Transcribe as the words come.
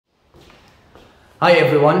Hi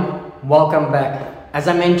everyone, welcome back. As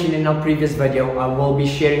I mentioned in our previous video, I will be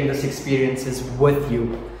sharing these experiences with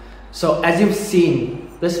you. So as you've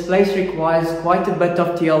seen, this place requires quite a bit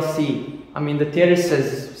of TLC. I mean, the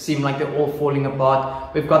terraces seem like they're all falling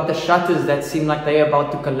apart. We've got the shutters that seem like they're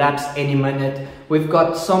about to collapse any minute. We've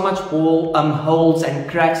got so much holes and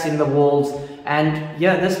cracks in the walls. And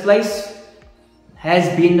yeah, this place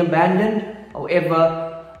has been abandoned.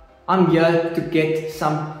 However, I'm here to get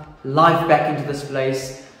some life back into this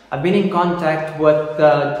place. I've been in contact with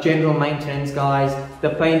the general maintenance guys,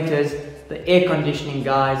 the painters, the air conditioning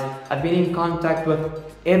guys. I've been in contact with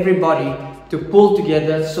everybody to pull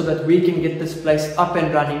together so that we can get this place up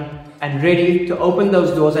and running and ready to open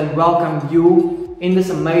those doors and welcome you in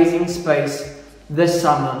this amazing space this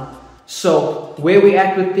summer. So where we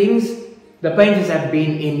at with things, the painters have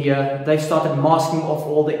been in here. They've started masking off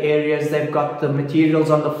all the areas. They've got the materials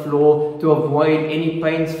on the floor to avoid any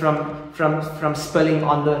paints from spilling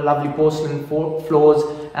on the lovely porcelain floors.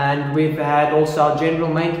 And we've had also our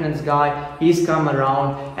general maintenance guy. He's come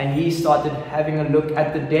around and he started having a look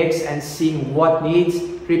at the decks and seeing what needs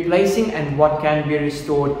replacing and what can be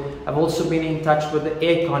restored. I've also been in touch with the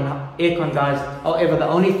aircon guys. However, the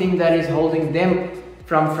only thing that is holding them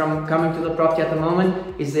from coming to the property at the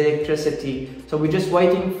moment is the electricity. So we're just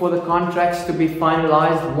waiting for the contracts to be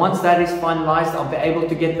finalized. Once that is finalized, I'll be able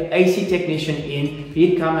to get the AC technician in.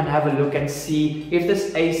 He'd come and have a look and see if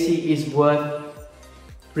this AC is worth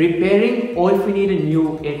repairing or if we need a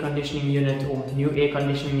new air conditioning unit or new air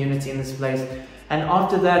conditioning units in this place. And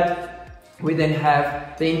after that, we then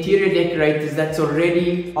have the interior decorators that's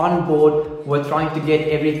already on board. We're trying to get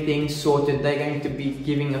everything sorted. They're going to be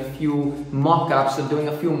giving a few mock-ups or doing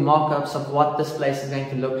a few mock-ups of what this place is going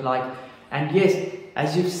to look like. And yes,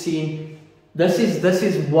 as you've seen, this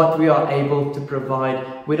is what we are able to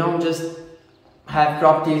provide. We don't just have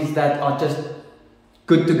properties that are just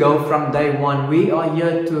good to go from day one. We are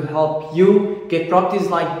here to help you get properties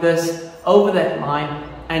like this over that line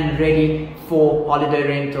and ready for holiday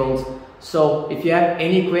rentals. So if you have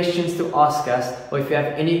any questions to ask us or if you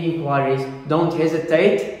have any inquiries, don't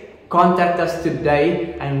hesitate. Contact us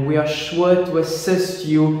today and we are sure to assist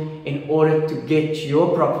you in order to get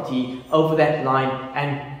your property over that line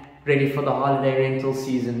and ready for the holiday rental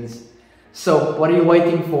seasons. So what are you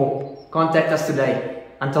waiting for? Contact us today.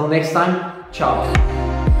 Until next time,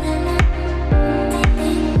 ciao.